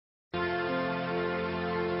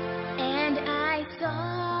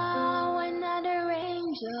saw another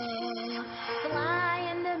angel fly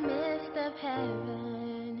in the midst of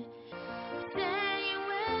heaven, saying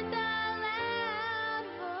with a loud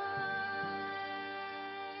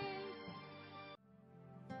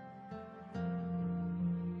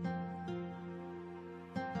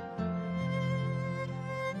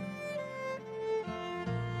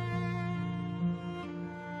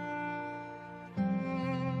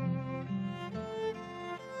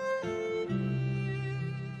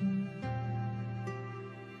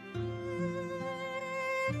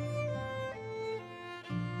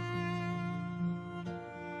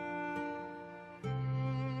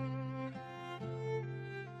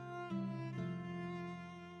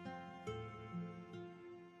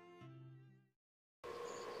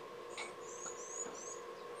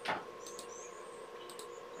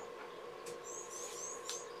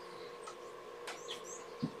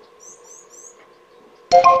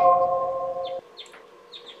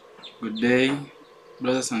Good day,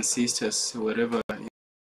 brothers and sisters, wherever you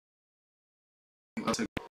are.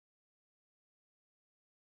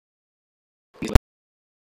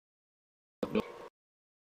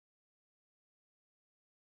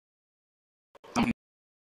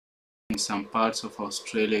 In some parts of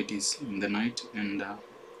Australia it is in the night, and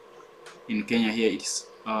in Kenya here it's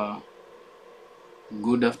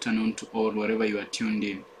good afternoon to all wherever you are tuned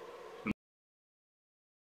in.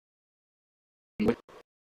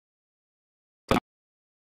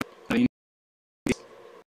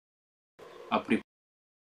 A Preparatory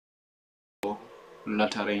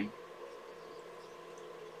latter rain.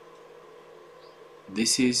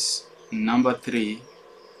 This is number 3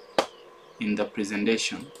 in the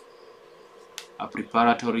presentation, a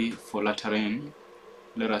preparatory for latter rain.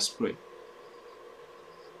 Let us pray.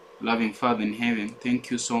 Loving Father in heaven,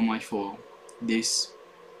 thank you so much for this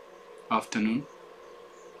afternoon,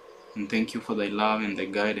 and thank you for thy love and thy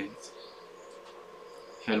guidance.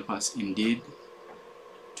 Help us indeed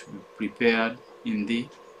to be prepared in thee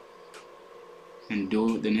and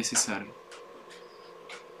do the necessary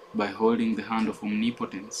by holding the hand of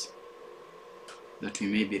omnipotence, that we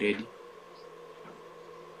may be ready.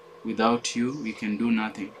 Without you we can do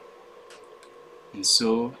nothing, and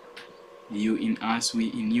so you in us, we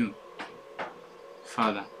in you.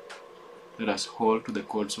 Father, let us hold to the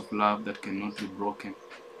cords of love that cannot be broken,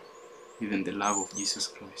 even the love of Jesus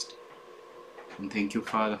Christ. And thank you,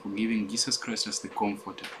 Father, for giving Jesus Christ as the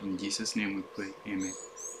comforter. In Jesus' name we pray. Amen.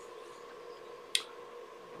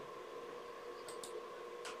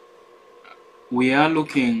 We are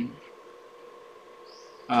looking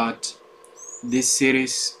at this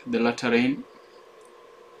series, the latter rain,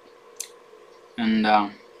 and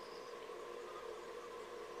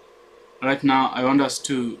right now I want us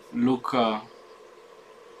to look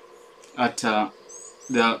at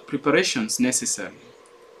the preparations necessary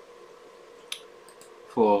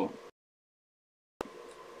for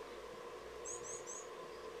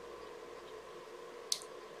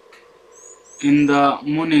in the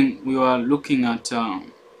morning we were looking at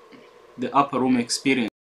the upper room experience.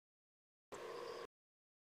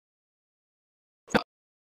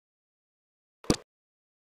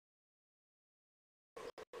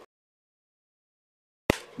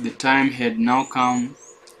 The time had now come.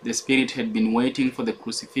 The Spirit had been waiting for the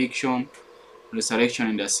crucifixion, resurrection,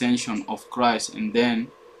 and ascension of Christ, and then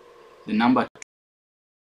the number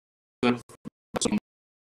 12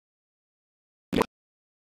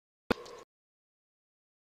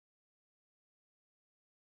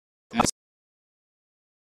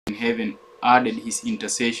 in heaven added his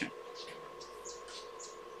intercession.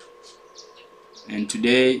 And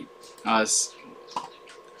today, as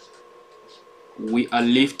we are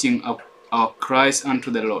lifting up our cries unto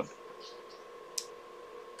the Lord,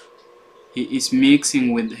 he is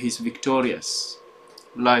mixing with his victorious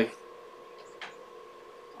life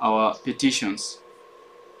our petitions.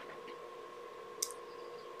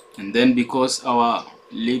 And then because our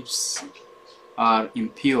lips are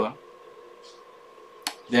impure,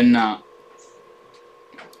 then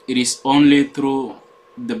it is only through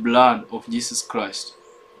the blood of Jesus Christ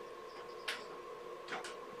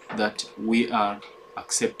that we are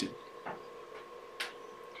accepted.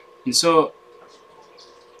 And so,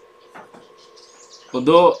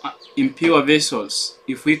 although impure vessels,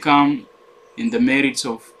 if we come in the merits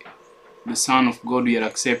of the Son of God, we are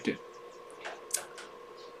accepted.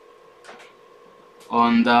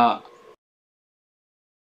 On the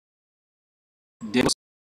day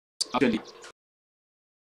actually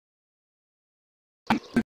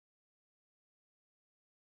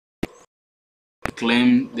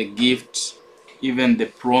claim the gift, even the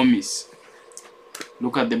promise.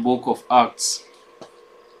 Look at the book of Acts.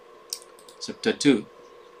 chapter 2.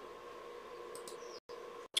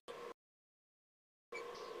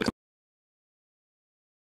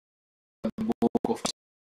 The book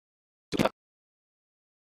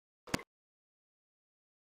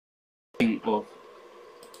of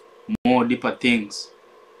more deeper things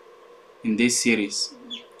in this series.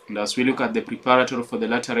 And as we look at the preparatory for the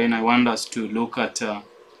latter rain, I want us to look at the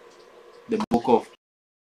book of.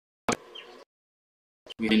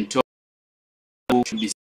 We've been told the book should be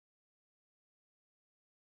studied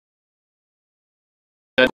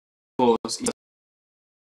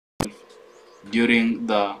during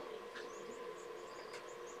the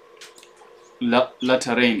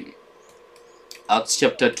latter rain. Acts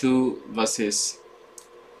chapter 2 verses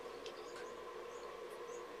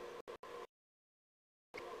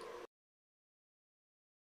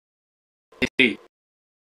 3.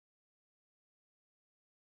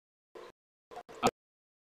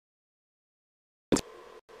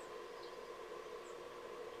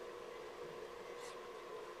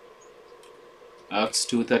 Acts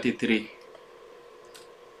 2:33.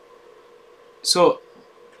 So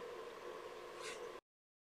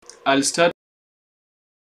I'll start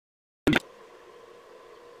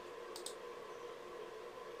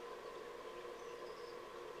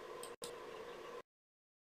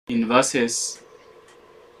in verses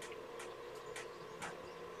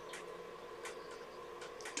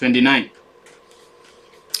 29.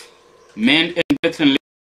 Men and brethren,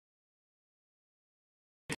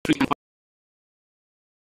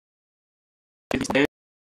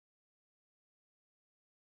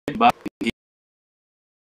 but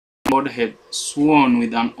God had sworn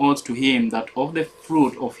with an oath to him that of the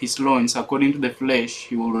fruit of his loins, according to the flesh,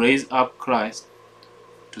 he will raise up Christ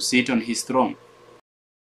to sit on his throne.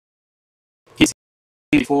 He said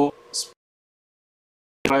before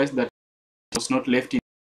Christ that was not left in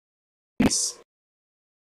his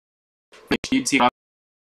flesh,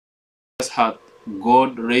 hath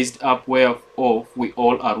God raised up, whereof we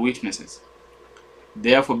all are witnesses.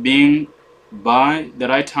 Therefore, being by the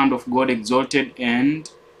right hand of God exalted, and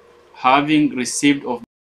having received of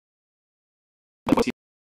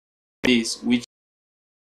this which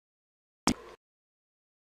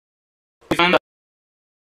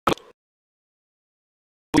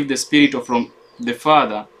the Spirit from the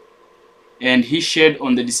Father, and he shed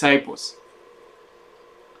on the disciples.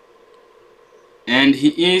 And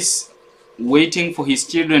he is waiting for his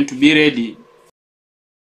children to be ready,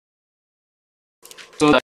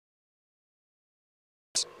 so that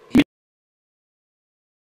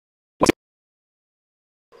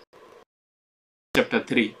chapter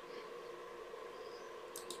 3.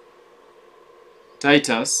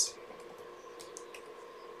 Titus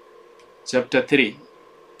chapter 3.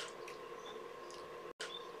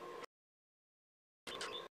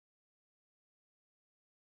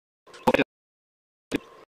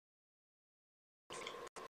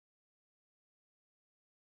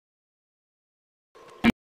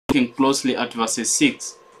 Looking closely at verses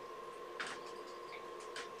 6.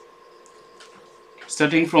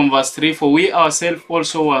 Starting from verse 3, for we ourselves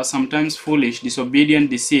also were sometimes foolish, disobedient,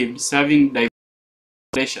 deceived, serving diverse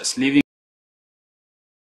pleasures, living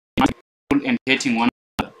and hating one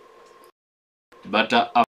another. But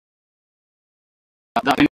after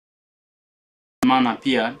that man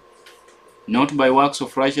appeared, not by works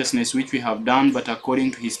of righteousness which we have done, but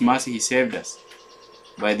according to his mercy he saved us,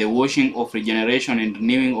 by the washing of regeneration and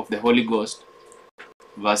renewing of the Holy Ghost,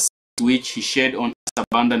 verse which he shed on us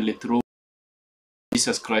abundantly through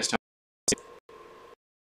Jesus Christ.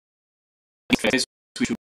 We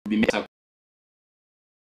should be made.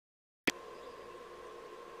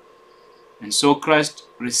 And so Christ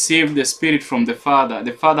received the Spirit from the Father.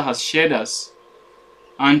 The Father has shed us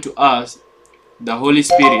unto us the Holy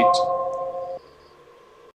Spirit.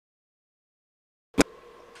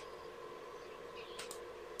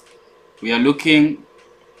 We are looking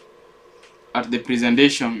at the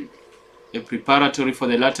presentation, a preparatory for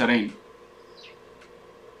the latter rain.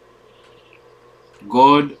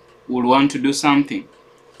 God will want to do something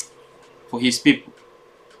for his people,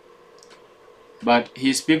 but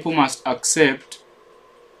his people must accept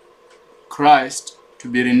Christ to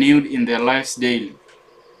be renewed in their lives daily.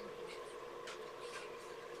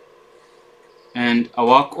 And a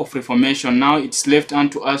work of reformation, now it's left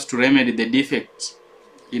unto us to remedy the defects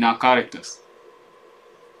in our characters.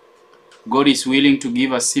 God is willing to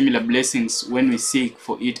give us similar blessings when we seek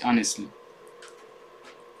for it earnestly.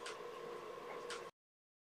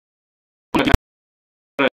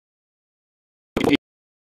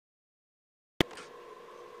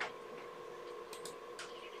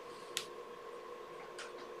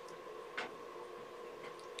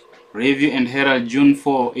 Review and Herald, June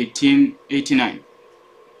 4, 1889.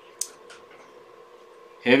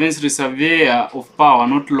 Heaven's reservoir of power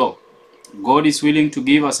not locked. God is willing to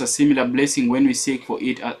give us a similar blessing when we seek for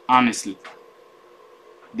it earnestly.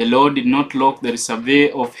 The Lord did not lock the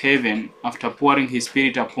reservoir of heaven after pouring His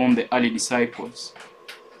Spirit upon the early disciples.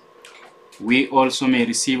 We also may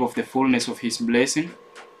receive of the fullness of His blessing.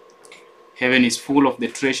 Heaven is full of the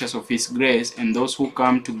treasures of His grace, and those who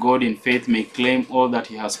come to God in faith may claim all that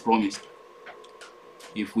He has promised.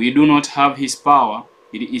 If we do not have His power,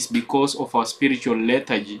 it is because of our spiritual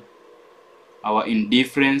lethargy, our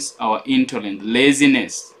indifference, our intolerance,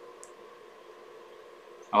 laziness,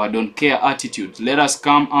 our don't care attitude. Let us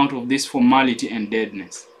come out of this formality and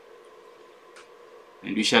deadness,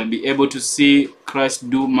 and we shall be able to see Christ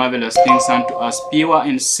do marvelous things unto us, pure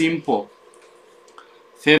and simple,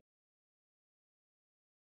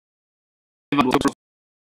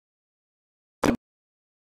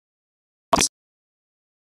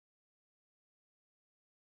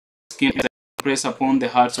 skin press upon the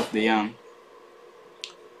hearts of the young.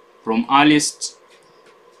 From earliest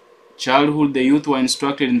childhood, the youth were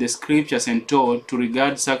instructed in the scriptures and taught to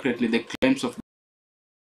regard sacredly the claims of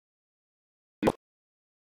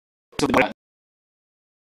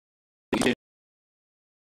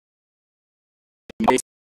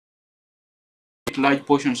large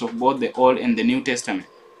portions of both the Old and the New Testament.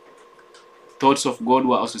 Thoughts of God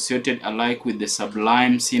were associated alike with the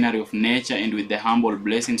sublime scenery of nature and with the humble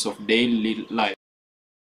blessings of daily life.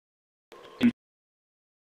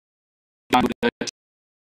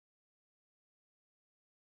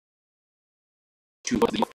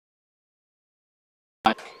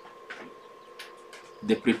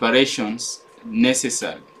 The preparations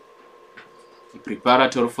necessary,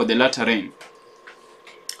 preparatory for the latter rain.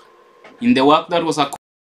 In the work that was accomplished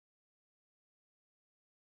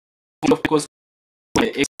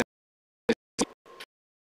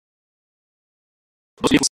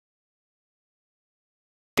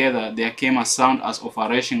together, there came a sound as of a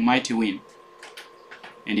rushing mighty wind,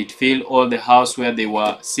 and it filled all the house where they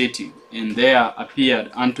were sitting. And there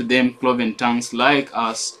appeared unto them cloven tongues like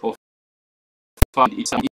as of fire.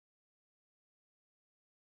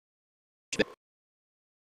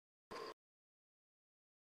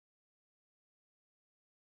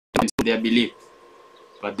 Their belief,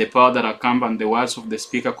 but the power that accompanied the words of the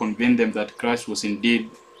speaker convinced them that Christ was indeed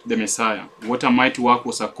the Messiah. What a mighty work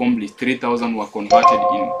was accomplished! 3,000 were converted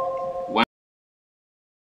in one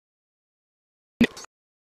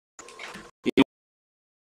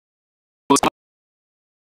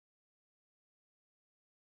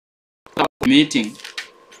meeting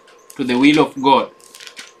to the will of God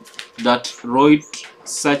that wrought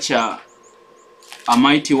such a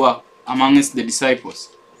mighty work amongst the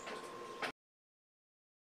disciples.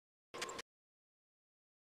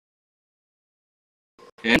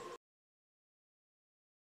 And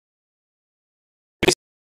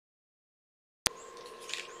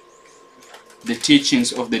the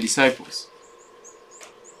teachings of the disciples.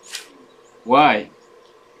 Why?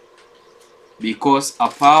 Because a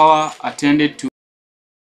power attended to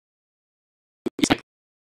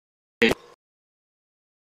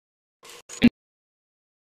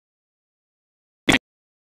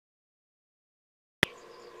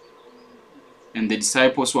and the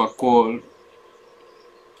disciples were called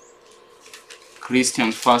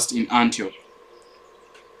Christians first in Antioch.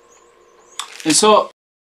 And so,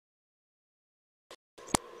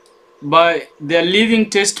 by their living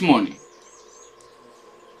testimony,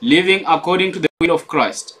 living according to the will of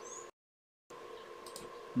Christ,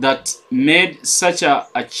 that made such a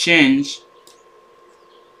change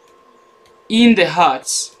in the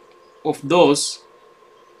hearts of those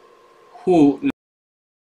who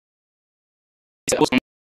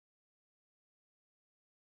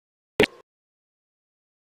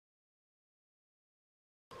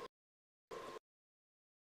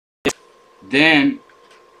then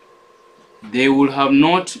they would have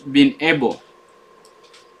not been able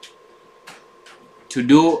to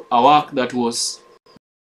do a work that was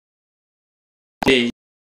day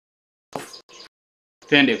of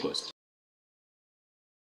Pentecost.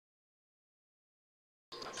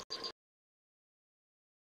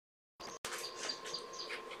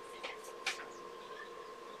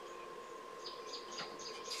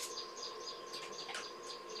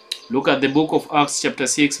 Look at the book of Acts chapter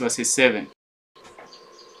 6 verses 7.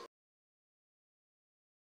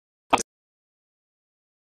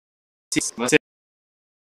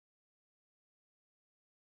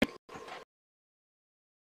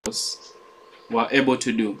 Verse were able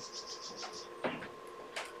to do.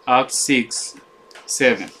 Acts 6,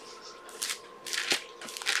 7.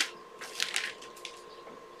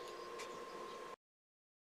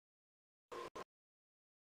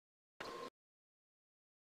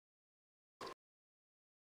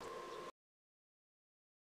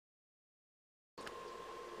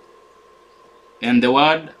 and the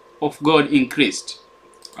word of God increased.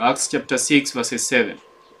 Acts chapter 6 verses 7.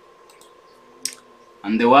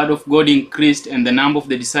 And the word of God increased, and the number of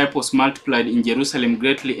the disciples multiplied in Jerusalem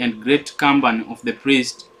greatly, and great company of the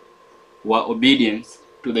priests were obedient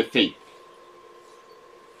to the faith.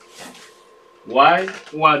 Why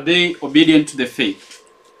were they obedient to the faith?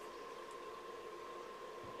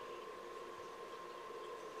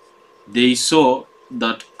 They saw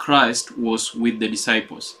that Christ was with the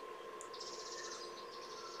disciples.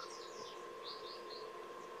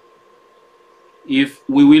 If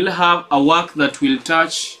we will have a work that will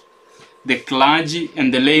touch the clergy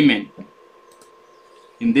and the laymen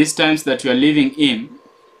in these times that we are living in,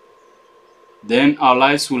 then our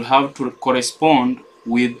lives will have to correspond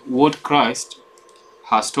with what Christ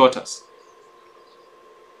has taught us.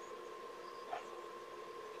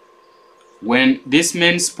 When these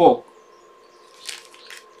men spoke,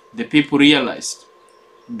 the people realized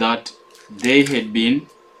that they had been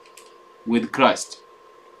with Christ.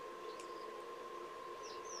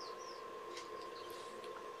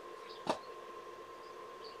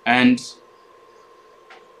 And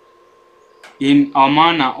in our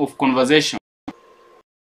manner of conversation,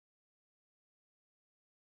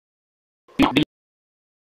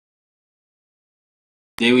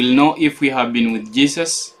 they will know if we have been with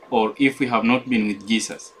Jesus or if we have not been with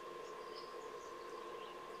Jesus.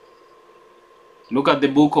 Look at the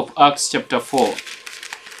book of Acts chapter 4.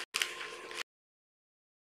 Acts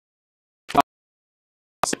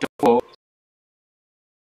chapter 4.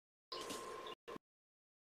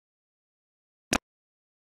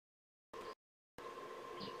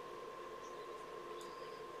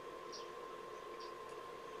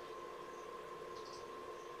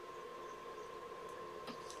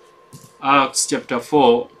 Acts chapter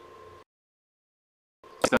 4.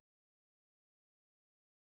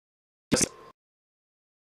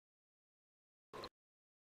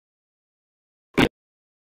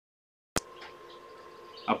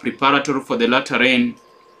 A preparatory for the latter rain.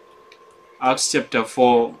 Acts chapter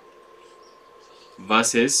 4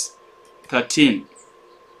 verses 13.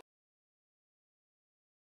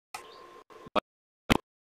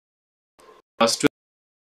 Verse 12.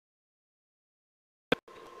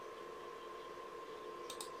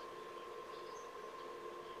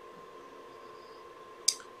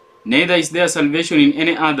 Neither is there salvation in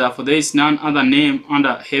any other, for there is none other name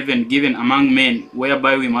under heaven given among men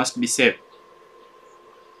whereby we must be saved.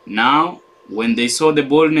 Now, when they saw the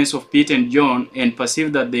boldness of Peter and John, and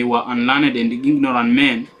perceived that they were unlearned and ignorant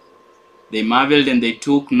men, they marveled, and they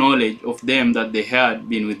took knowledge of them that they had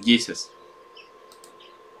been with Jesus.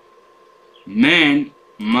 Men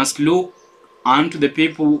must look unto the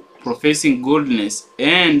people professing goodness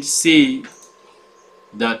and see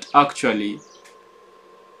that actually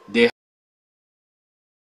they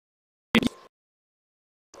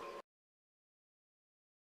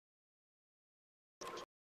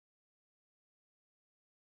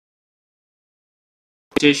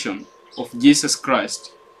have of Jesus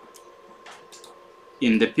Christ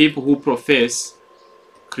in the people who profess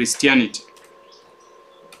Christianity.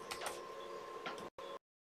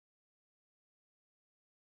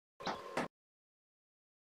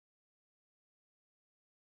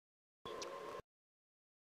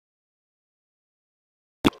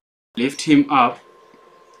 Lift him up,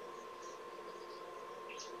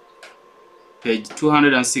 page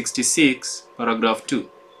 266, paragraph 2.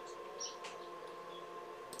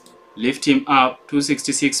 Lift him up,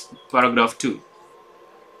 266, paragraph 2.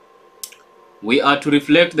 We are to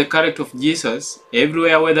reflect the character of Jesus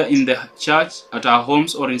everywhere, whether in the church, at our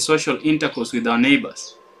homes, or in social intercourse with our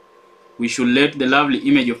neighbors. We should let the lovely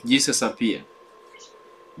image of Jesus appear.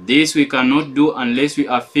 This we cannot do unless we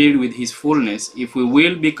are filled with his fullness. If we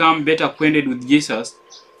will become better acquainted with Jesus,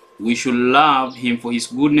 we should love him for his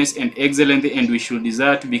goodness and excellency, and we should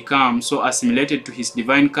desire to become so assimilated to his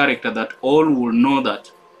divine character that all will know that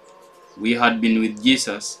we had been with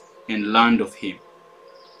Jesus and learned of him,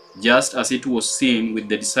 just as it was seen with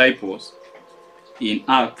the disciples in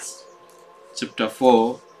Acts chapter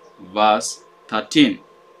 4 verse 13.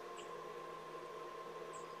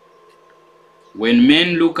 When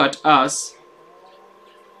men look at us,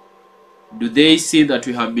 do they see that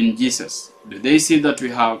we have been Jesus? Do they see that we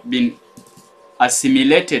have been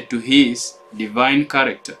assimilated to his divine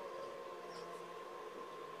character?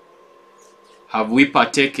 Have we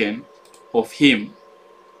partaken of him,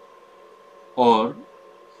 or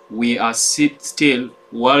we are still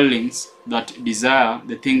worldlings that desire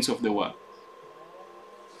the things of the world?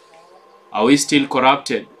 Are we still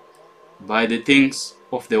corrupted by the things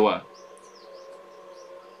of the world?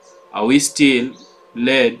 Are we still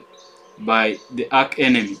led by the arch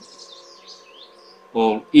enemy?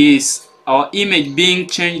 Or is our image being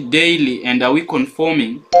changed daily, and are we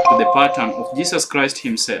conforming to the pattern of Jesus Christ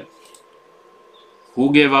himself,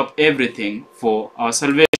 who gave up everything for our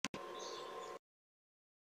salvation?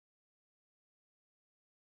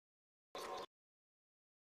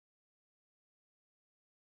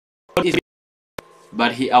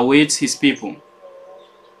 But he awaits his people.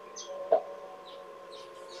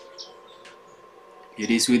 It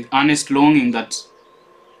is with earnest longing that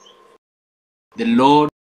the Lord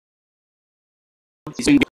is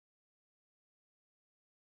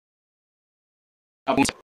upon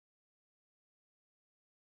the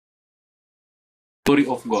glory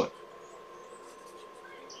of God.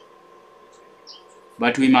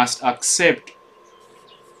 But we must accept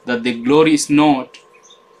that the glory is not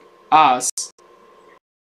us,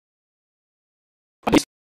 but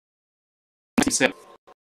himself.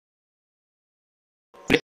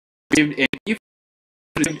 And if we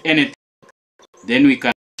received anything, then we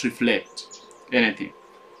cannot reflect anything.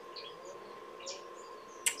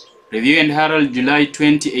 Review and Herald, July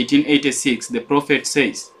 20, 1886, the prophet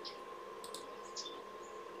says,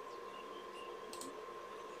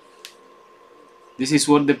 this is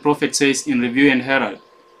what the prophet says in Review and Herald.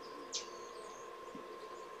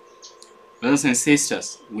 Brothers and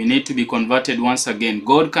sisters, we need to be converted once again.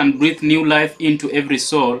 God can breathe new life into every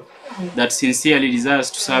soul that sincerely desires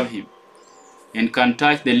to serve him, and can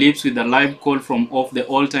touch the lips with a live call from off the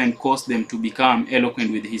altar and cause them to become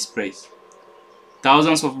eloquent with his praise.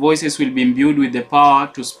 Thousands of voices will be imbued with the power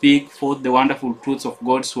to speak forth the wonderful truths of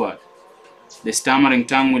God's word. The stammering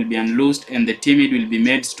tongue will be unloosed, and the timid will be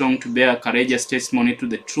made strong to bear courageous testimony to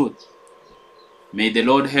the truth. May the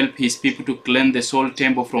Lord help his people to cleanse the soul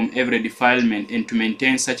temple from every defilement, and to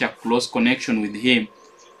maintain such a close connection with him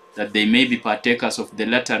that they may be partakers of the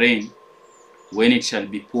latter rain when it shall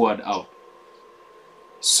be poured out.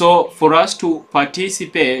 So for us to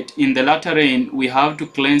participate in the latter rain, we have to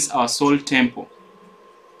cleanse our soul temple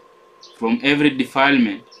from every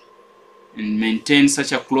defilement and maintain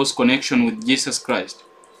such a close connection with Jesus Christ.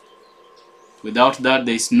 Without that,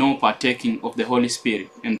 there is no partaking of the Holy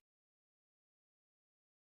Spirit, and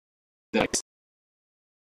the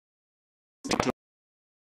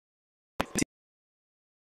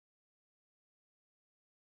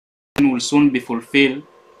will soon be fulfilled.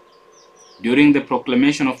 During the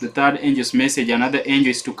proclamation of the third angel's message, another angel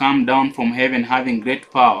is to come down from heaven having great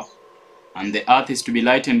power, and the earth is to be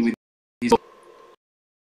lightened with his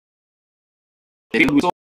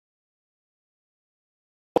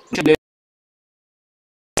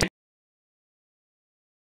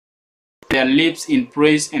their lips in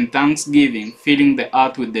praise and thanksgiving, filling the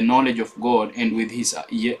earth with the knowledge of God and with his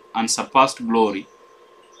unsurpassed glory,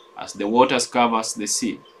 as the waters covers the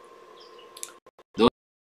sea. Those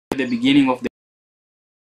at the beginning of the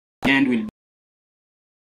end will be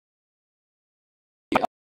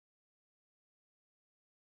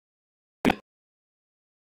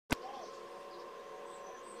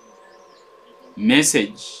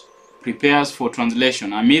message prepares for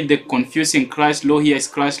translation. Amid the confusing Christ, lo, here is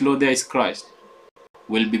Christ, lo, there is Christ,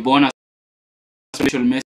 will be born a special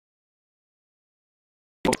message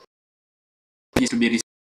to be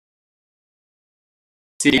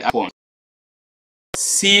received upon.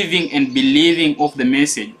 Receiving and believing of the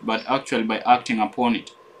message, but actually by acting upon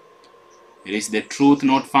it. It is the truth,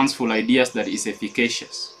 not fanciful ideas, that is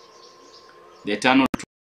efficacious. The eternal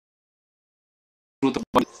truth of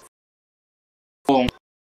God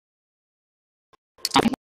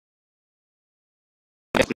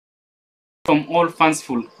from all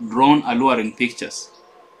fanciful, drawn, alluring pictures.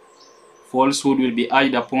 Falsehood will be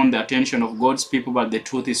urged upon the attention of God's people, but the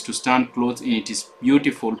truth is to stand clothed in its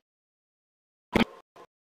beautiful.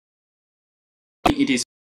 It is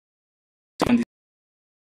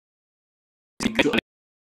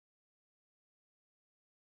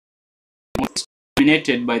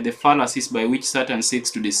dominated by the fallacies by which Satan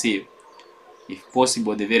seeks to deceive, if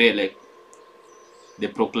possible, the very elect. The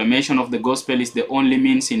proclamation of the gospel is the only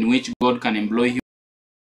means in which God can employ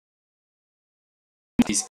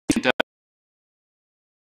his entire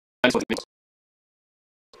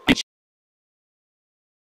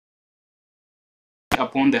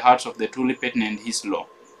upon the hearts of the truly pertinent his law.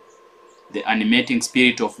 The animating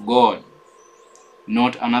spirit of God,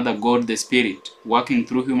 not another God, the Spirit, working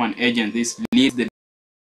through human agents. This leads the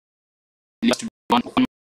to one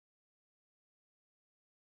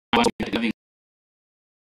living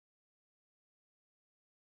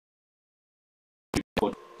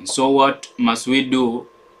God. And so what must we do,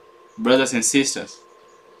 brothers and sisters?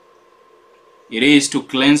 It is to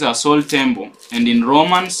cleanse our soul temple. And in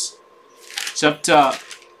Romans chapter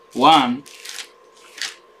 1,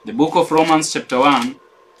 The book of Romans chapter 1,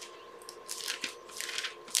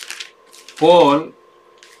 Paul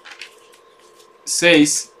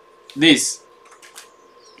says this.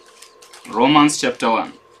 Romans chapter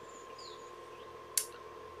 1,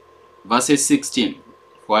 verses 16.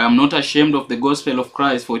 For I am not ashamed of the gospel of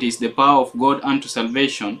Christ, for it is the power of God unto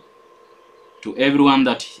salvation to everyone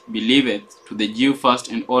that believeth, to the Jew first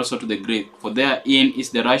and also to the Greek. For therein is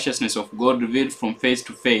the righteousness of God revealed from faith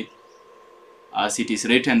to faith, as it is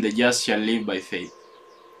written, the just shall live by faith.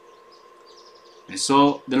 And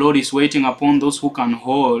so the Lord is waiting upon those who can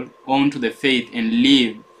hold on to the faith and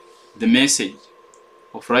live the message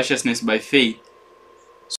of righteousness by faith,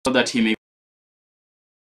 so that he may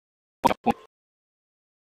upon.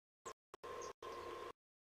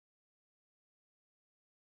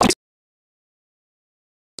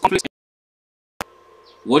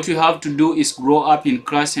 What you have to do is grow up in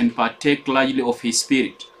Christ and partake largely of his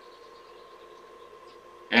spirit.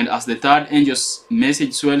 And as the third angel's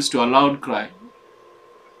message swells to a loud cry,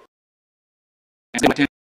 and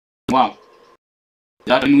wow,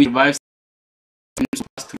 that when we revive through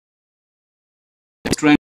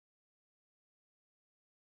strength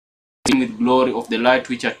with glory of the light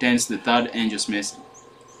which attends the third angel's message.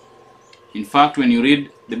 In fact, when you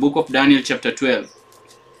read the book of Daniel chapter 12,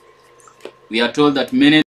 we are told that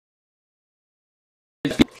many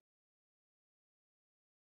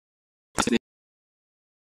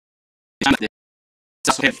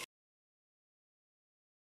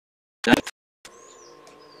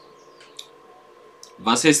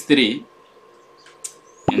verses 3,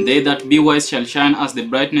 and they that be wise shall shine as the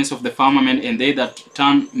brightness of the firmament, and they that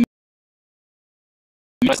turn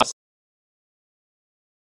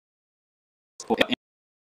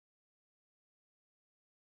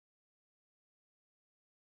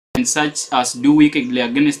and such as do wickedly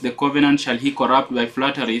against the covenant shall he corrupt by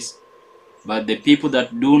flatteries, but the people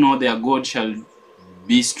that do know their God shall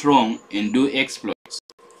be strong and do exploits.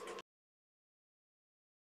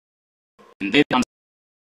 And they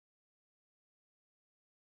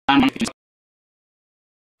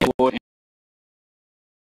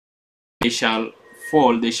shall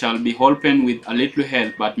fall, they shall be holpen with a little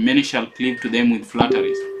help, but many shall cleave to them with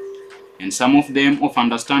flatteries. And some of them of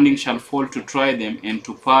understanding shall fall to try them, and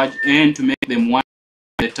to purge, and to make them one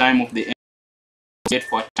at the time of the end, yet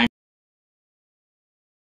for a time.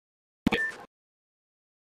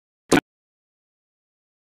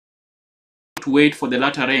 To wait for the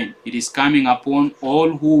latter rain. It is coming upon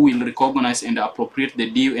all who will recognize and appropriate the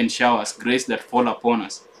dew and showers, grace that fall upon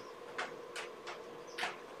us.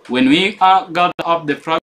 When we gather up the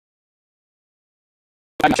fragments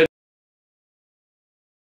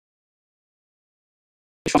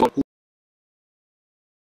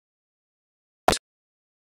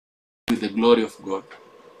with the glory of God,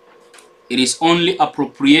 it is only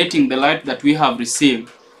appropriating the light that we have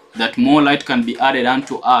received that more light can be added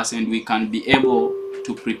unto us, and we can be able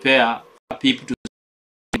to prepare people to.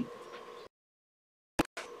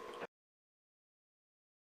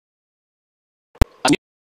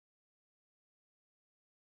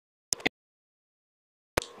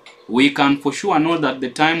 We can for sure know that the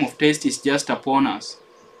time of test is just upon us,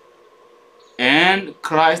 and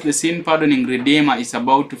Christ, the sin pardoning Redeemer, is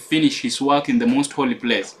about to finish his work in the most holy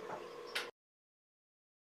place.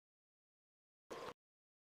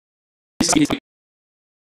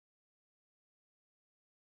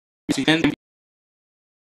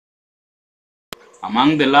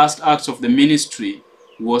 Among the last acts of the ministry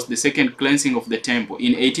was the second cleansing of the temple.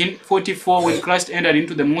 In 1844, when Christ entered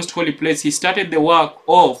into the most holy place, he started the work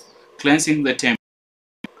of cleansing the temple.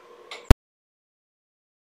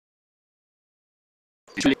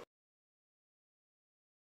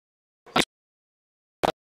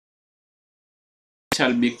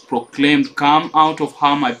 Shall be proclaimed, come out of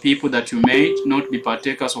her, my people, that you may not be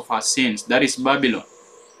partakers of her sins. That is Babylon.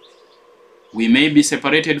 We may be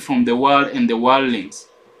separated from the world and the worldlings.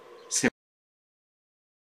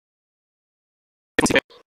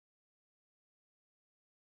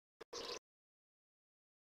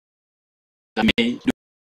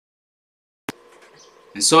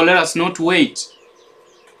 And so let us not wait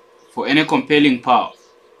for any compelling power.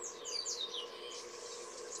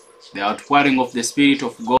 The outpouring of the Spirit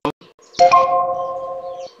of God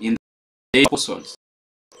in the apostles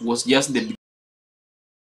was just the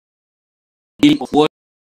beginning of what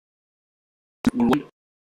would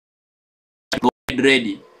be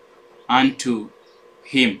ready unto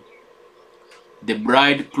him. The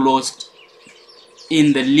bride clothed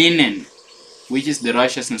in the linen, which is the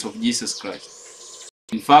righteousness of Jesus Christ.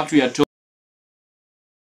 In fact, we are told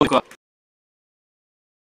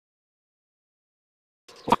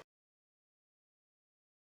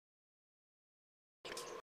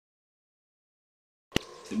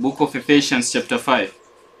The book of Ephesians chapter 5.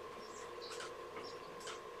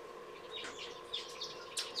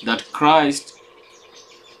 That Christ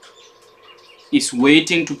is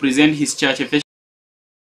waiting to present his church. Ephesians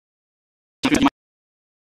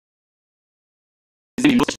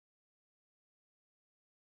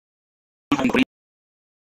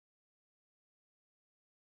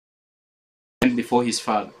before his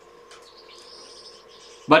Father.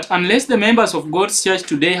 But unless the members of God's church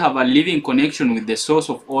today have a living connection with the source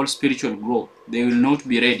of all spiritual growth, they will not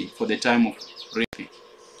be ready for the time of reaping.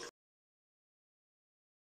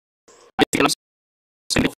 Will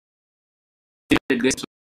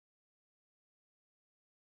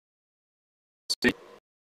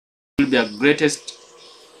be the greatest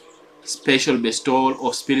special bestowal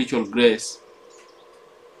of spiritual grace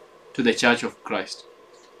to the Church of Christ.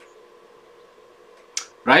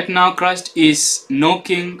 Right now, Christ is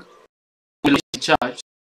knocking the church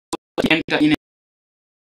to enter in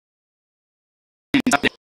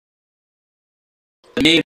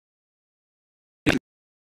a.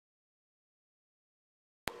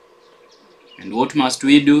 And what must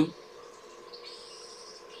we do?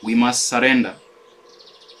 We must surrender.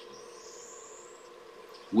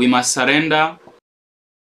 We must surrender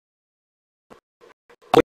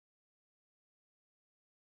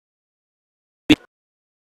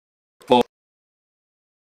for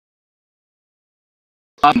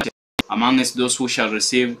amongst those who shall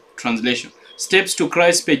receive translation. Steps to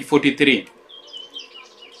Christ, page 43.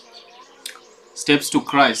 Steps to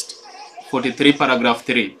Christ, 43, paragraph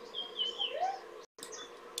 3.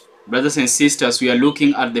 Brothers and sisters, we are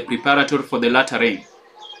looking at the preparatory for the latter rain.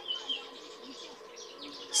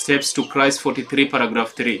 Steps to Christ, 43,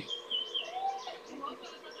 paragraph 3.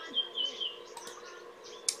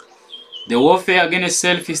 The warfare against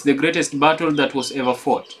self is the greatest battle that was ever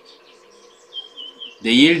fought.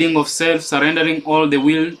 The yielding of self, surrendering all the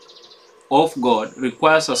will of God,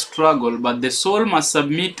 requires a struggle, but the soul must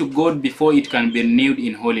submit to God before it can be renewed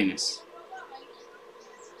in holiness.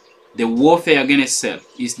 The warfare against self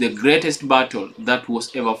is the greatest battle that was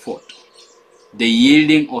ever fought. The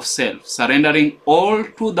yielding of self, surrendering all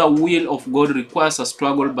to the will of God, requires a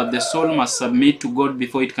struggle, but the soul must submit to God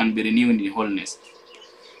before it can be renewed in holiness.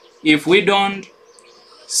 If we don't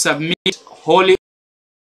submit wholly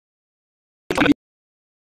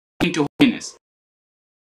into holiness,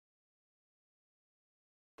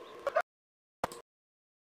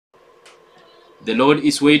 the Lord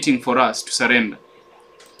is waiting for us to surrender.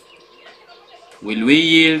 Will we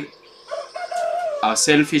yield our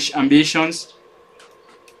selfish ambitions,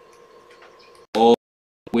 or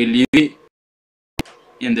will we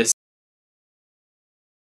in the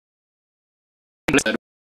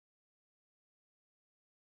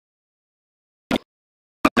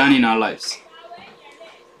done in our lives?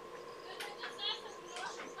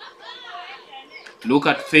 Look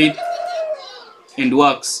at Faith and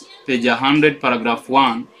Works, page 100, paragraph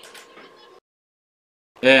 1,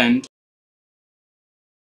 and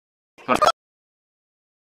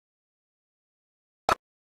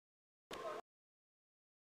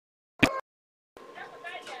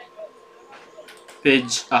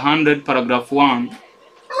page 100, paragraph 1,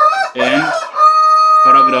 and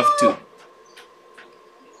paragraph 2.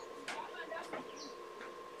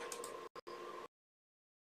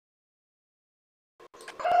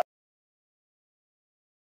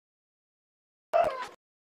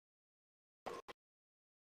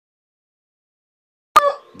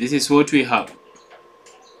 This is what we have.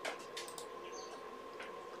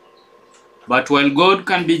 But while God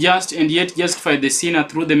can be just and yet justify the sinner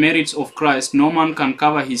through the merits of Christ, no man can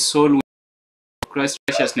cover his soul with Christ's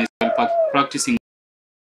righteousness while practicing his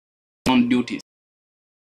own duties.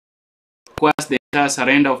 It requires the entire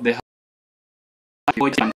surrender of the heart.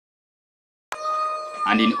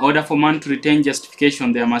 And in order for man to retain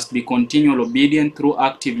justification, there must be continual obedience through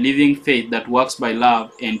active living faith that works by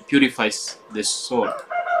love and purifies the soul.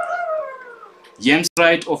 James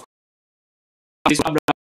writes of Abraham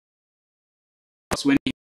when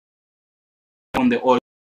he on the altar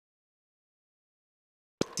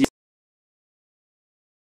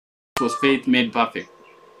was faith made perfect,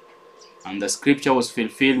 and the scripture was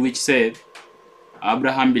fulfilled which said,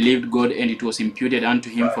 Abraham believed God, and it was imputed unto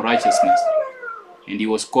him for righteousness, and he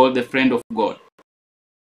was called the friend of God.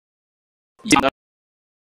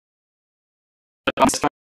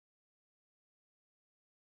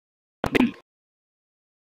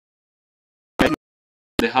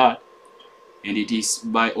 The heart, and it is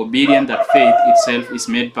by obedience that faith itself is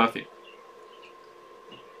made perfect.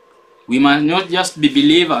 We must not just be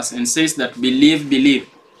believers and says that believe.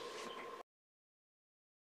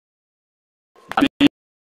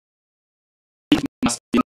 Must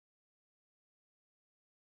be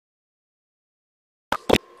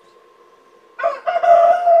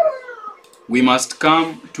we must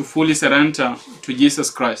come to fully surrender to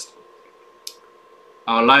Jesus Christ.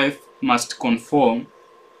 Our life must conform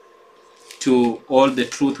to all the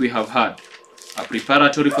truth we have heard. A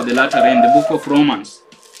preparatory for the latter end, the book of Romans.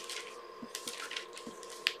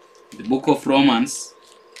 The book of Romans,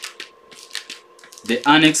 the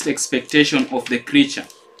annexed expectation of the creature.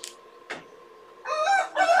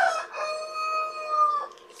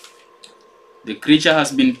 The creature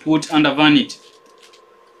has been put under vanity.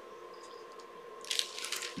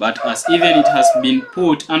 But as even it has been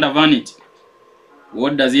put under vanity,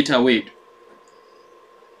 what does it await?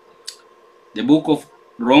 The book of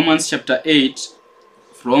Romans chapter 8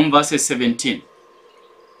 from verses 17.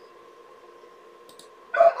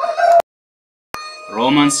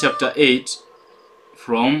 Romans chapter 8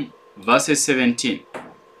 from verses 17.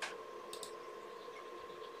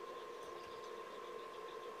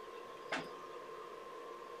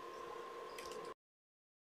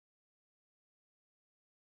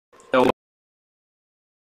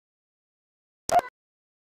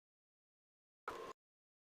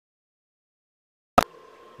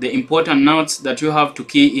 The important notes that you have to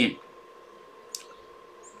key in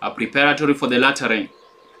are preparatory for the latter rain.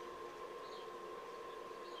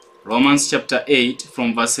 Romans chapter 8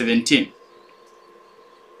 from verse 17.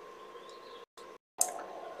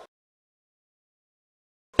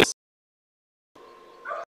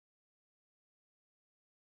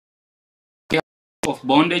 Of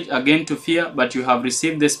bondage again to fear, but you have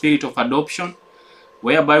received the spirit of adoption,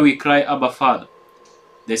 whereby we cry, Abba, Father.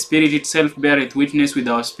 The Spirit itself beareth witness with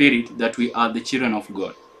our spirit that we are the children of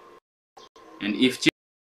God. And if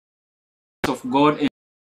children of God and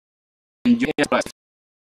enjoy Christ,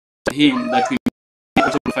 him that we may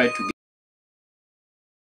also glorify together.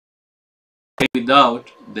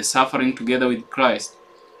 Without the suffering together with Christ,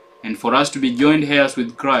 and for us to be joined heirs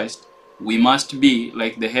with Christ, we must be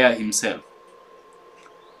like the heir himself.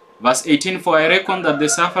 Verse 18, for I reckon that the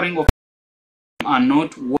suffering of are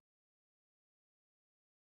not what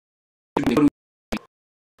the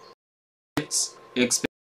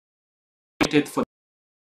expected for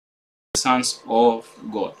the sons of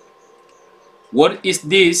God. What is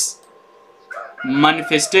this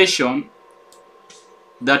manifestation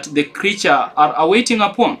that the creature are awaiting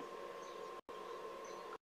upon?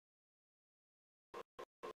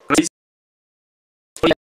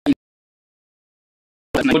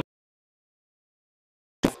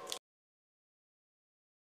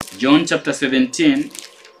 John chapter 17,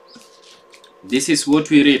 this is what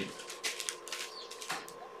we read.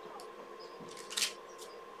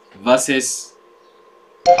 Verses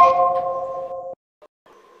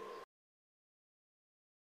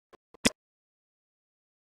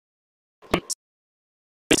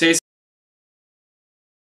says,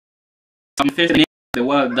 confess the name of the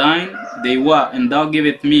world, thine they were, and thou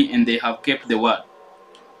gavest me, and they have kept the word.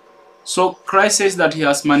 So Christ says that he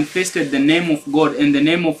has manifested the name of God, and the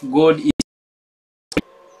name of God is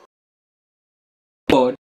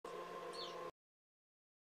God.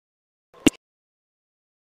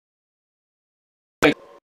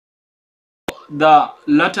 The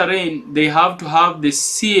latter rain, they have to have the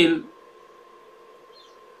seal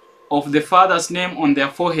of the Father's name on their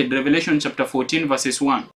forehead. Revelation chapter 14 verses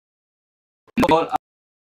 1.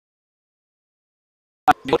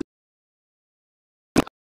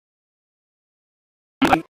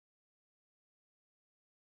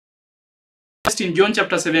 In John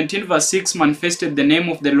chapter 17 verse 6 manifested the name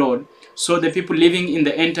of the Lord. So the people living in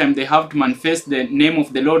the end time, they have to manifest the name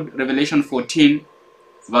of the Lord. Revelation 14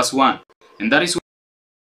 verse 1. And that is what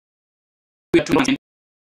we are to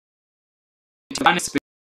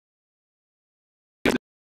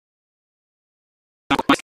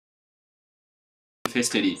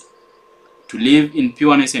manifested it, to live in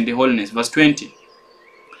pureness and holiness. Verse 20.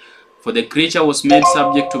 For the creature was made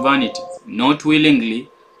subject to vanity, not willingly,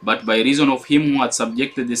 but by reason of him who had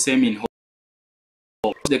subjected the same in hope.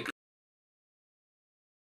 The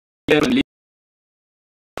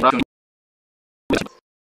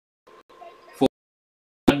for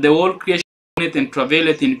the whole creation groaneth and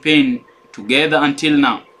travaileth in pain together until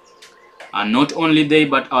now. And not only they,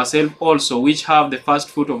 but ourselves also, which have the first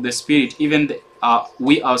fruit of the Spirit, even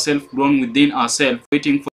we ourselves groan within ourselves,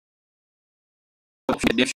 waiting for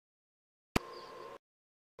redemption.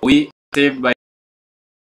 We are saved by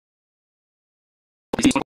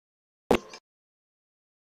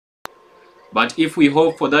but if we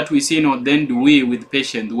hope for that we see not, then do we with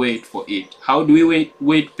patience wait for it. How do we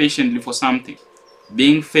wait patiently for something?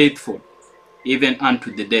 Being faithful, even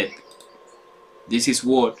unto the death. This is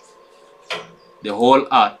what the whole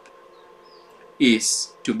earth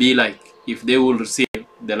is to be like, if they will receive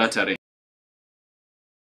the latter rain.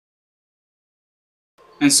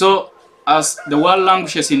 And so, as the world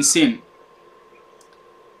languishes in sin,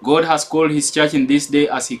 God has called his church in this day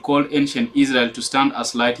as he called ancient Israel to stand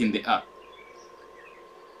as light in the earth.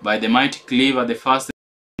 By the mighty cleaver, the first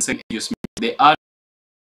and second ages, the earth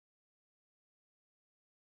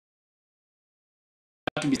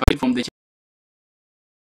to be separated from the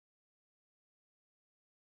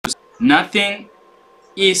church. Nothing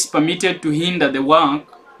is permitted to hinder the work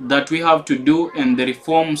that we have to do and the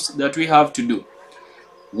reforms that we have to do.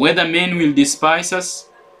 Whether men will despise us,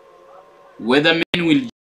 whether men will,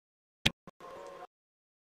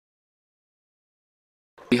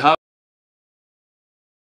 we have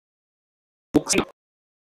books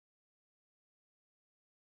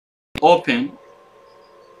open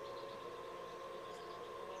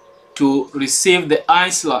to receive the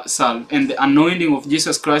eyes salve and the anointing of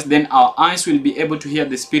Jesus Christ, then our eyes will be able to hear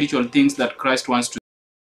the spiritual things that Christ wants to.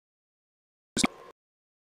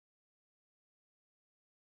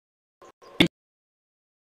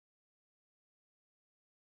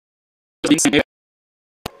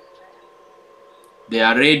 They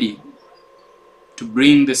are ready to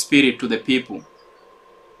bring the Spirit to the people.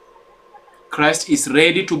 Christ is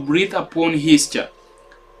ready to breathe upon his church.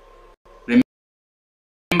 Remember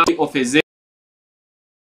of Ezekiel,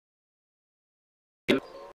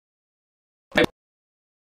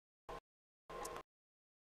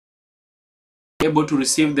 able to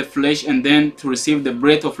receive the flesh and then to receive the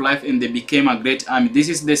breath of life, and they became a great army. This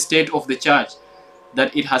is the state of the church,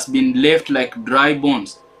 that it has been left like dry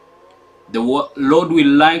bones. The Lord will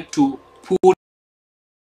like to put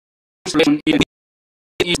flesh on it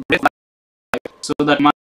so that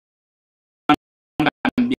man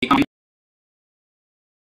can become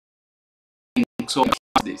so much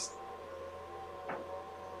this.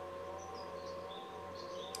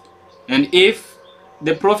 And if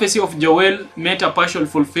the prophecy of Joel met a partial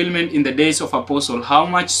fulfillment in the days of Apostle, how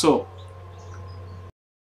much so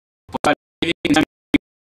that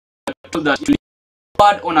it will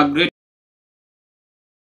on a great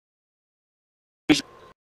mission.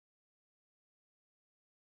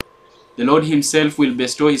 The Lord himself will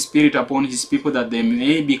bestow his Spirit upon his people, that they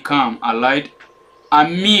may become a light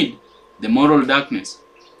amid the moral darkness.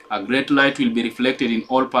 A great light will be reflected in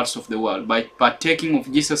all parts of the world. By partaking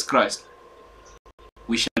of Jesus Christ,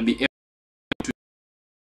 we shall be able to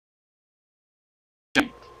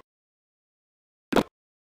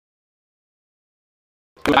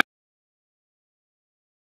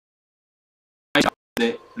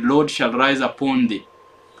the Lord shall rise upon thee,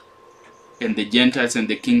 and the Gentiles and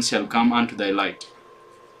the kings shall come unto thy light.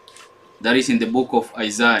 That is in the book of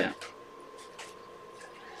Isaiah,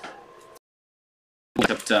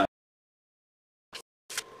 chapter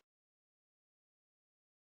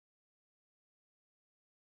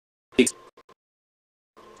 6.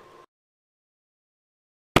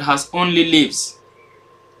 It has only leaves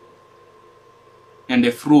and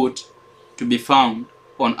a fruit to be found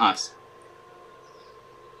on us.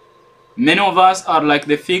 Many of us are like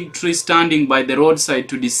the fig tree standing by the roadside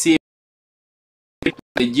to deceive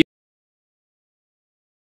the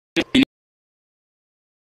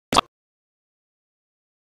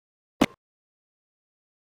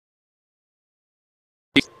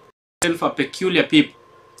a peculiar people,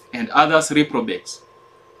 and others reprobates,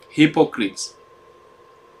 hypocrites,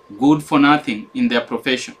 good for nothing in their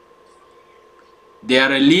profession. Their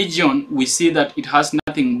religion, we see that it has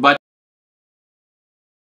nothing but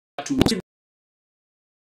to worship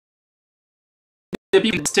the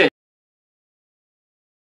people instead.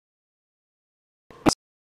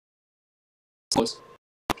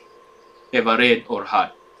 Ever read or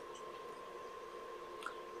heard.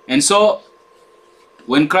 And so,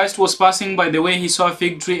 when Christ was passing by the way, he saw a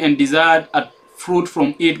fig tree and desired a fruit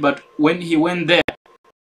from it, but when he went there,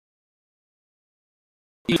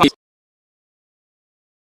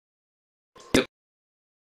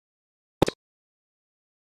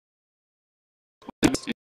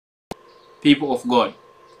 people of God,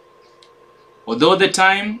 although the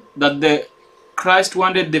time that the Christ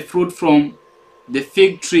wanted the fruit from the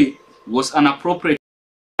fig tree was an appropriate,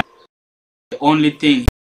 the only thing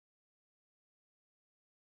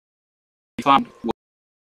he found was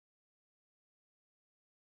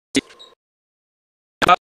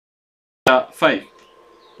 5.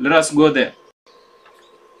 Let us go there.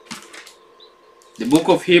 The book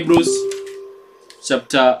of Hebrews,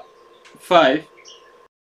 chapter 5.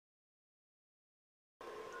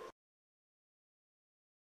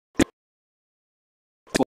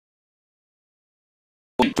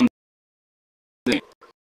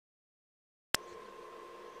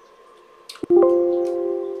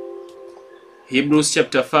 Hebrews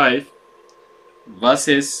chapter 5,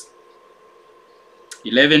 verses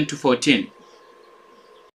 11 to 14.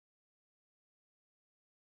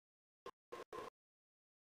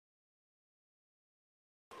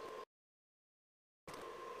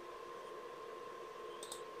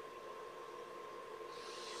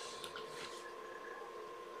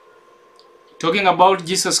 Talking about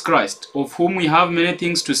Jesus Christ, of whom we have many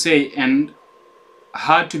things to say and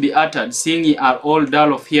hard to be uttered, seeing ye are all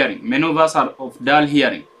dull of hearing. Many of us are of dull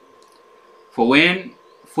hearing.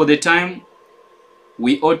 For the time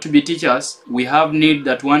we ought to be teachers, we have need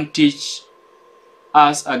that one teach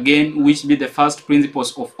us again, which be the first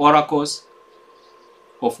principles of oracles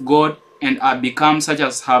of God, and are become such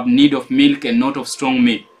as have need of milk and not of strong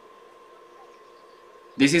meat.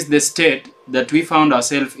 This is the state that we found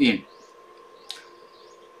ourselves in.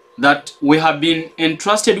 That we have been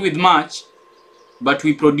entrusted with much, but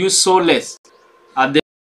we produce so less. At the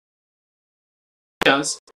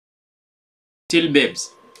still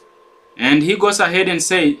babes. And he goes ahead and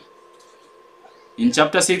says in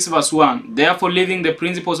chapter 6 verse 1, therefore leaving the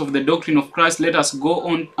principles of the doctrine of Christ, let us go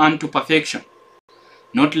on unto perfection,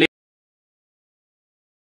 not laying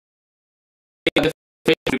the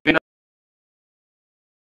faith, repentance,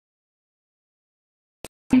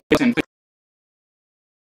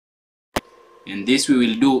 and this we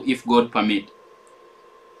will do if God permit.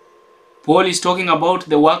 Paul is talking about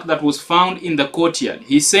the work that was found in the courtyard.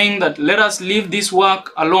 He's saying that let us leave this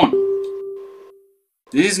work alone.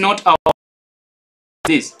 This is not our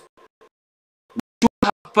this. To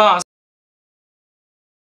have passed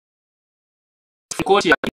the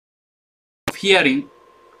courtyard of hearing,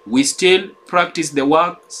 we still practice the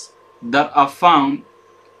works that are found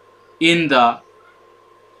in the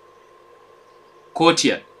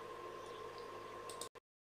courtyard.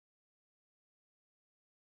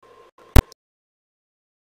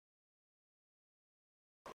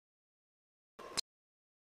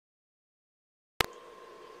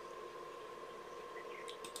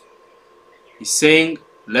 He's saying,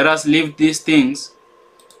 let us leave these things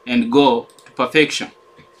and go to perfection.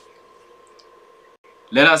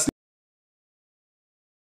 Let us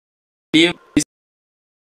leave this,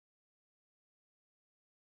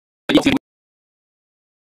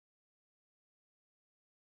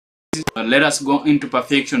 let us go into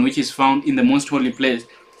perfection, which is found in the most holy place.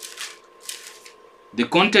 The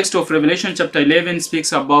context of Revelation chapter 11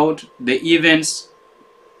 speaks about the events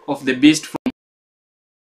of the beast from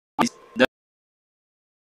the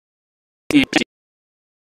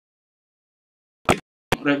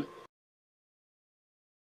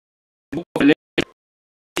book of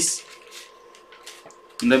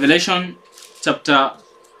Revelation chapter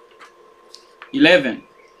 11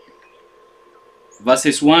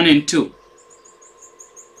 verses 1 and 2.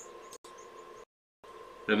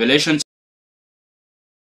 Revelation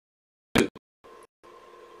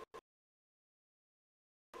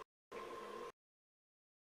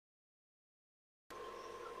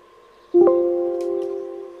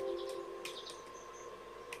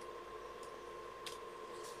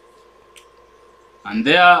And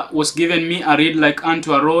there was given me a reed like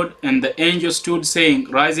unto a rod, and the angel stood, saying,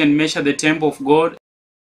 rise and measure the temple of God,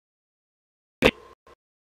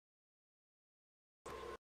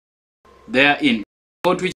 therein.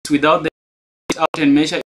 God which is without the out and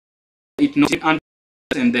measure it not unto us,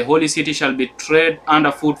 and the holy city shall be tread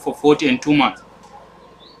underfoot for 42 months.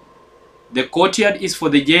 The courtyard is for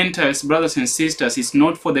the Gentiles, brothers and sisters. It's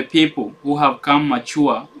not for the people who have come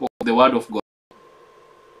mature of the word of God.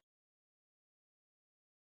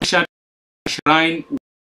 Shrine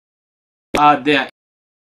are there.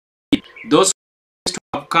 Those who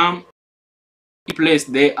have come in place,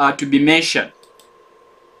 they are to be measured.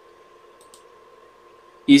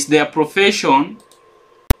 Is their profession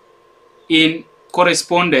in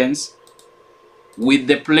correspondence with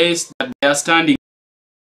the place that they are standing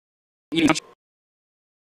in?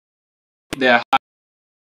 Their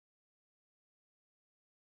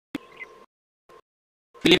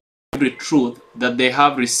every truth that they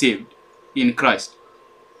have received in Christ.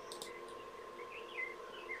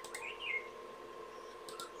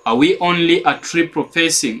 Are we only a tree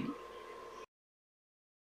professing?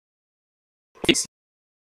 It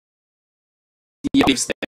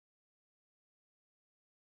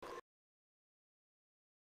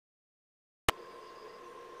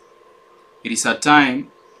is a time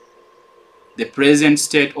the present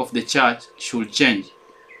state of the church should change.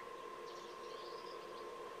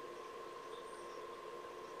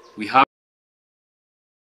 We have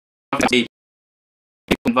to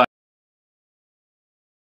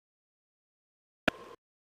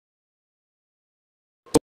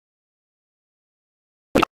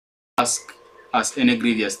ask us any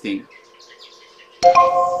grievous thing.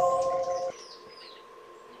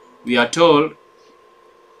 we are told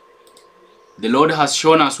the Lord has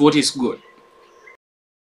shown us what is good.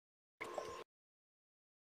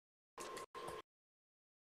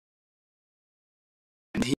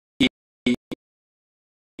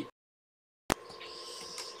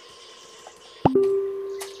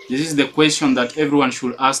 This is the question that everyone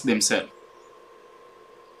should ask themselves.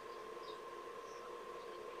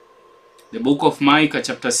 The book of Micah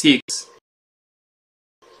chapter 6,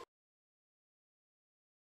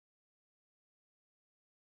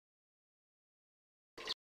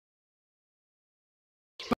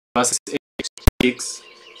 verse 6.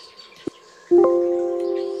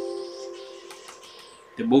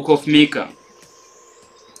 The book of Micah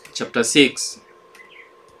chapter 6.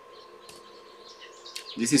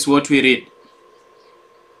 This is what we read.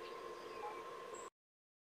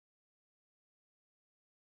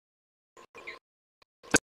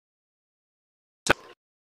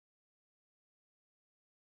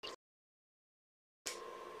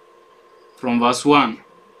 From verse 1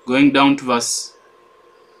 going down to verse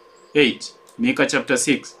 8. Micah chapter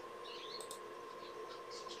 6.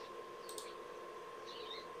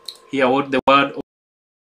 Hear what the word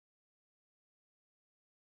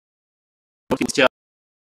of his child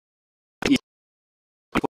is.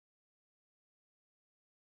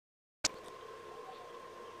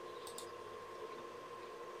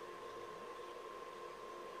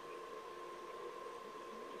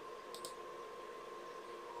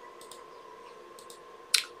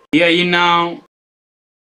 Hear ye now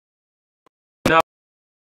thou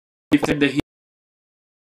lifted the hill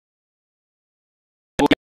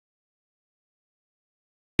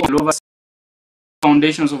over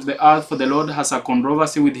foundations of the earth, for the Lord has a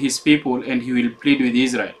controversy with his people, and he will plead with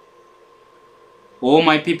Israel. O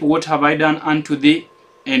my people, what have I done unto thee?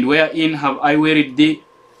 And wherein have I wearied thee?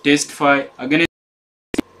 Testify against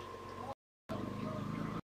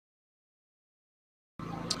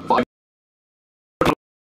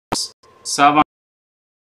servant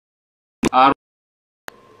are.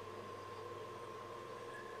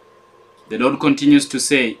 The Lord continues to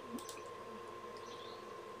say,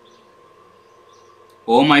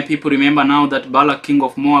 O my people, remember now that Balak king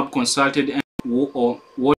of Moab consulted and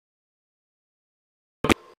what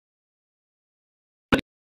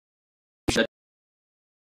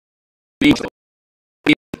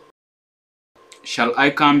shall I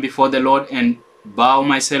come before the Lord and bow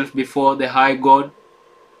myself before the high God?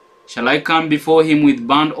 Shall I come before him with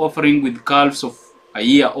burnt offering, with calves of a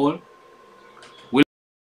year old? Will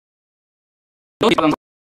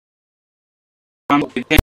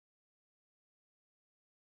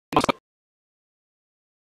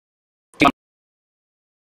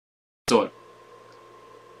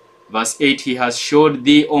Verse 8, he has showed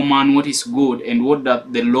thee, O man, what is good, and what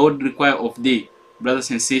doth the Lord require of thee, brothers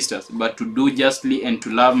and sisters, but to do justly, and to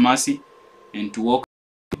love mercy, and to walk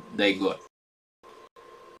with thy God.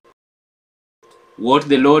 What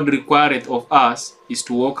the Lord requireth of us is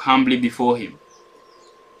to walk humbly before him.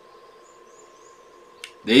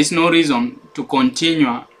 There is no reason to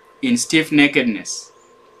continue in stiff-neckedness.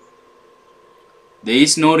 There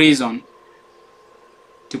is no reason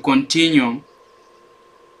to continue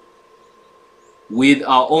with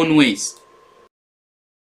our own ways.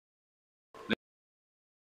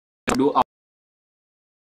 Let's do our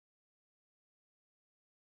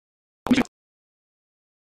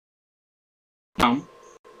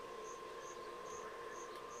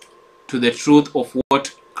to the truth of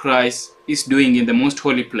what Christ is doing in the most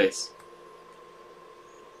holy place.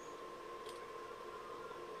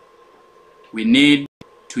 We need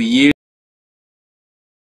to yield.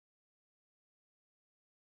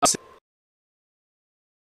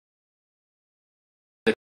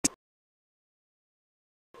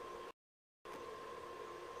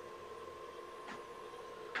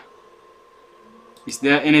 Is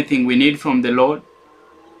there anything we need from the Lord?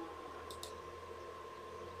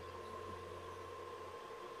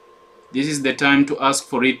 This is the time to ask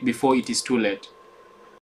for it before it is too late.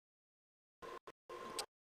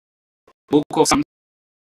 Book of Psalms,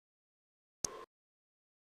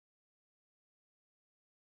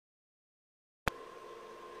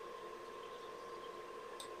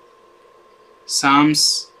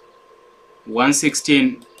 Psalms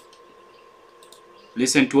 116.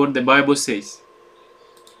 Listen to what the Bible says.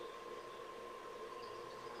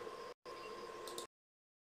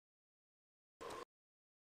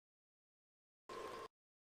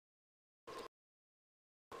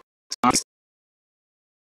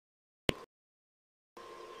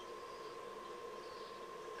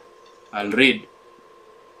 I'll read.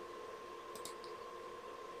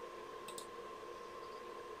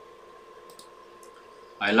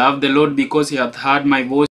 I love the Lord because he hath heard my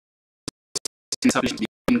voice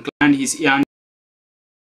inclined his ear unto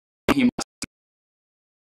him.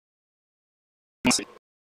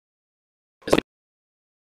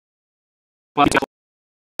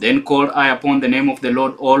 Then called I upon the name of the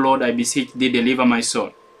Lord. O Lord, I beseech thee, deliver my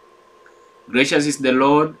soul. Gracious is the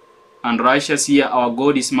Lord, and righteous here our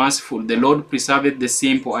God is merciful. The Lord preserveth the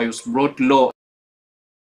simple. I was brought low.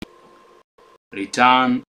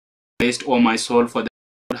 Return, rest, O my soul, for the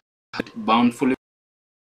Lord hath bountifully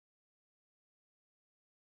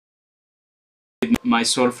my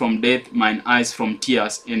soul from death, mine eyes from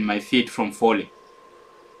tears, and my feet from falling.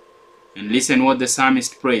 And listen what the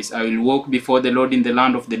psalmist prays. I will walk before the Lord in the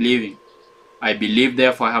land of the living. I believe,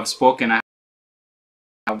 therefore I have spoken. I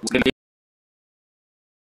have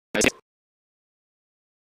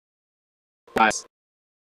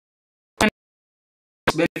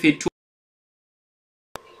benefit too.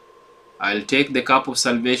 I'll take the cup of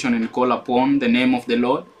salvation and call upon the name of the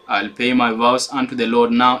Lord. I'll pay my vows unto the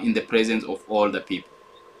Lord now in the presence of all the people.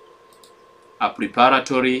 A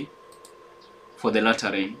preparatory for the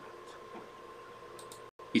latter rain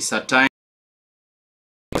is a time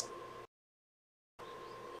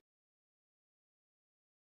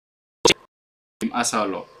as our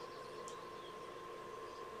Lord.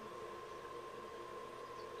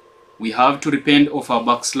 We have to repent of our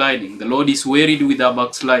backsliding. The Lord is worried with our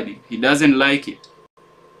backsliding. He doesn't like it.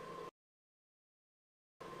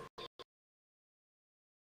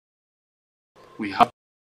 We have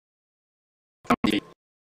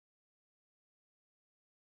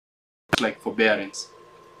like forbearance.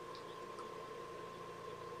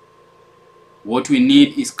 What we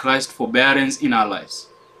need is Christ's forbearance in our lives.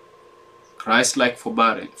 Christ-like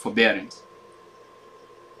forbearance.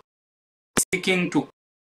 Seeking to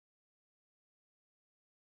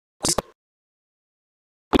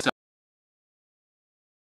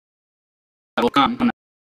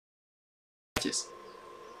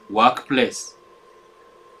workplace.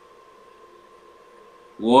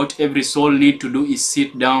 What every soul needs to do is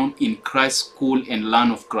sit down in Christ's school and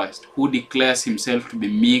learn of Christ, who declares himself to be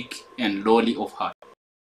meek and lowly of heart.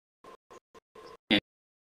 And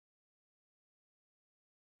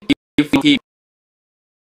if he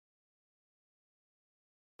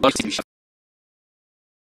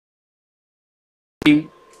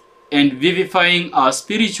and vivifying our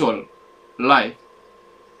spiritual life,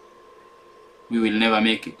 we will never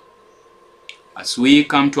make it. As we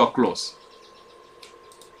come to a close,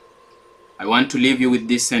 I want to leave you with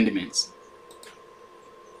these sentiments.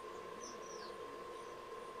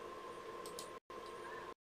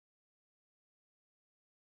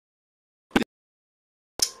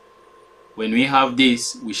 When we have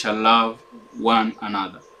this, we shall love one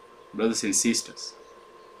another. Brothers and sisters,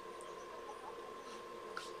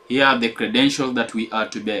 here are the credentials that we are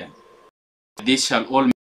to bear. This shall all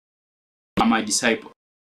make my disciple.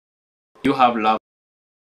 You have love.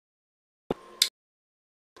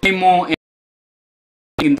 More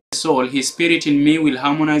in the soul, his spirit in me will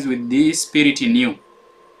harmonize with this spirit in you.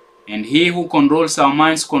 And he who controls our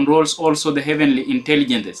minds controls also the heavenly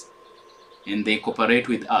intelligences, and they cooperate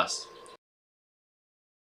with us.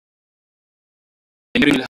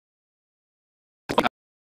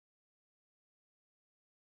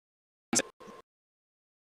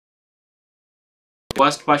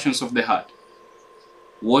 Worst passions of the heart.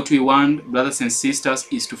 What we want, brothers and sisters,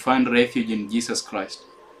 is to find refuge in Jesus Christ.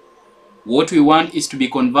 What we want is to be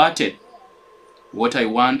converted. What I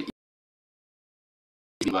want is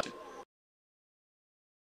to be converted.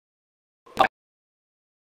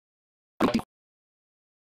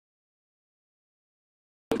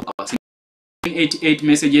 88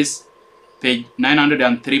 messages, page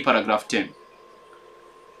 903, paragraph 10.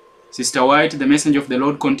 Sister White, the messenger of the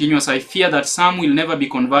Lord, continues, I fear that some will never be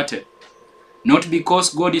converted, not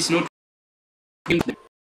because God is not the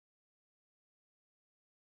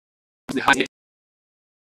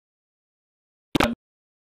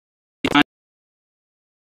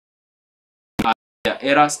their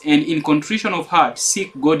errors, and in contrition of heart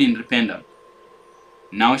seek God in repentance.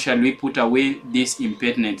 Now shall we put away this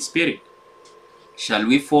impertinent spirit? Shall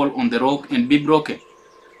we fall on the rock and be broken?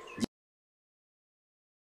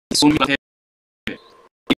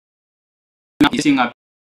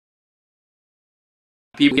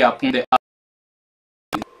 People upon the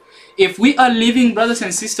earth. If we are living, brothers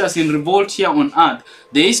and sisters, in revolt here on earth,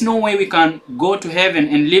 there is no way we can go to heaven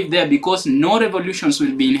and live there, because no revolutions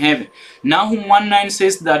will be in heaven. Nahum 1:9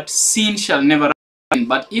 says that sin shall never happen.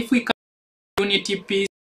 But if we can unity, peace,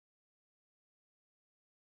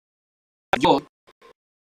 joy,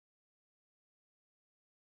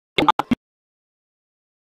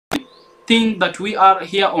 think that we are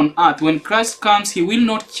here on earth. When Christ comes, he will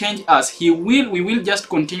not change us. We will just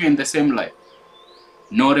continue in the same life.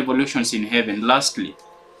 No revolutions in heaven. Lastly,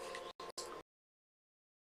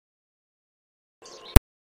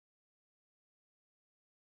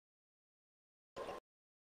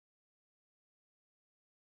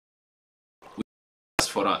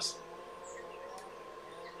 for us.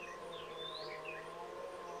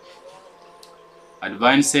 A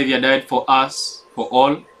divine Savior died for us, for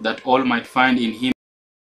all, that all might find in him.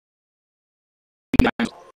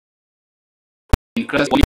 In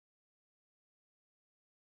Christ,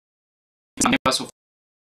 of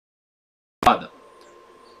Father,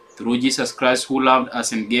 through Jesus Christ, who loved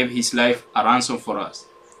us and gave his life a ransom for us.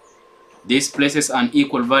 This places an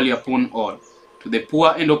equal value upon all. To the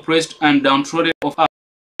poor and oppressed and downtrodden of us,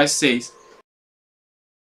 Christ says,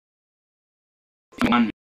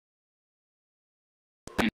 and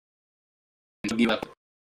give us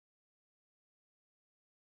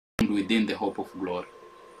within the hope of glory,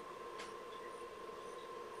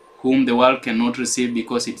 whom the world cannot receive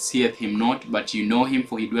because it seeth him not, but you know him,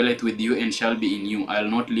 for he dwelleth with you and shall be in you. I will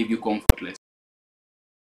not leave you comfortless.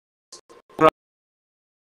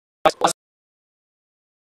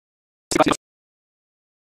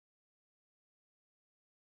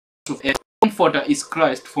 Comforter is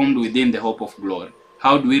Christ formed within the hope of glory.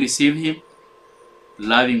 How do we receive him?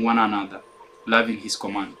 Loving one another, loving his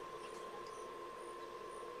command.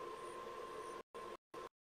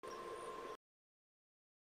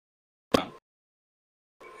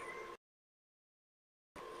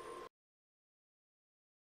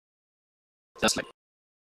 Just like,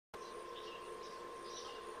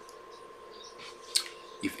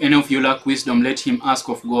 if any of you lack wisdom, let him ask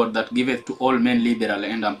of God, that giveth to all men liberally,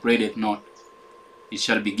 and upbraideth not. It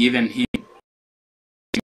shall be given him.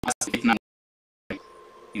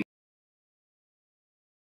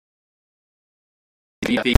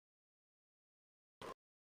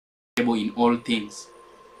 In all things,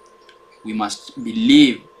 we must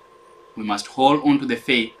believe, we must hold on to the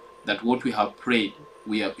faith that what we have prayed,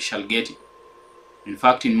 we shall get it. In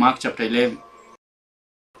fact, in Mark chapter 11,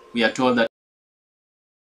 we are told that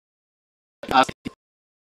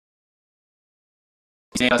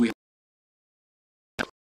we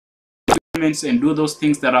and do those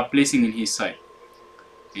things that are pleasing in his sight.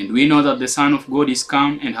 And we know that the Son of God is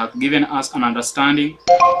come and hath given us an understanding,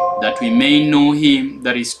 that we may know him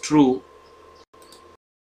that is true.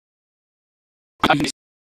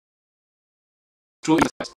 True.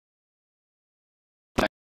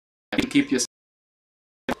 Keep yourself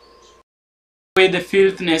away the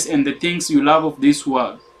filthiness and the things you love of this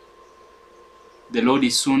world. The Lord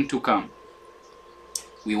is soon to come.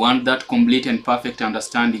 We want that complete and perfect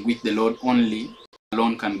understanding which the Lord only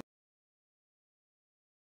alone can give.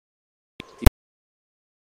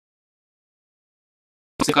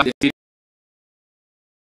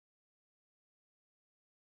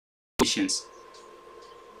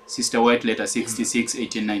 Sister White, letter 66,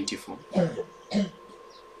 1894.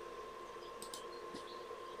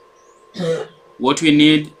 What we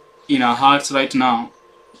need in our hearts right now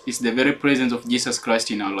is the very presence of Jesus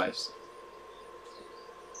Christ in our lives.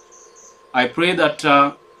 I pray that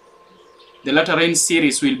the latter rain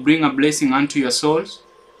series will bring a blessing unto your souls,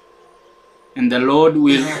 and the Lord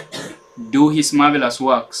will do his marvelous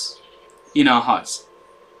works in our hearts,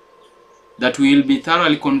 that we will be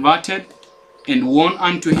thoroughly converted and won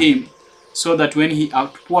unto him, so that when he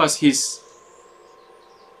outpours his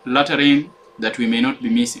latter rain, that we may not be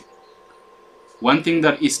missing. One thing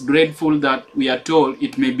that is dreadful, that we are told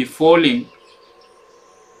it may be falling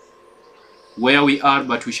where we are,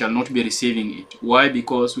 but we shall not be receiving it. Why?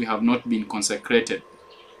 Because we have not been consecrated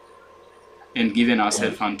and given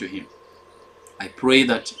ourselves unto him. I pray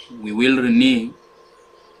that we will renew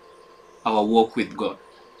our walk with God.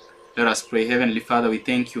 Let us pray. Heavenly Father, we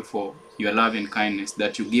thank you for your love and kindness,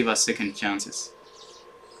 that you give us second chances.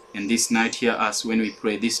 And this night, hear us when we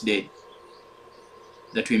pray this day,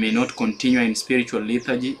 that we may not continue in spiritual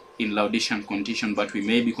lethargy, in Laodicean condition, but we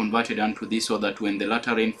may be converted unto this, so that when the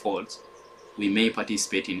latter rain falls, we may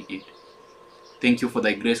participate in it. Thank you for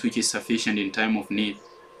thy grace, which is sufficient in time of need.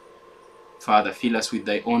 Father, fill us with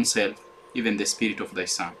thy own self, even the Spirit of thy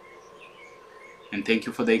Son. And thank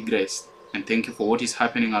you for thy grace, and thank you for what is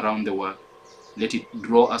happening around the world. Let it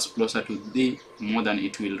draw us closer to thee more than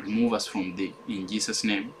it will remove us from thee. In Jesus'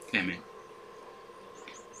 name, amen.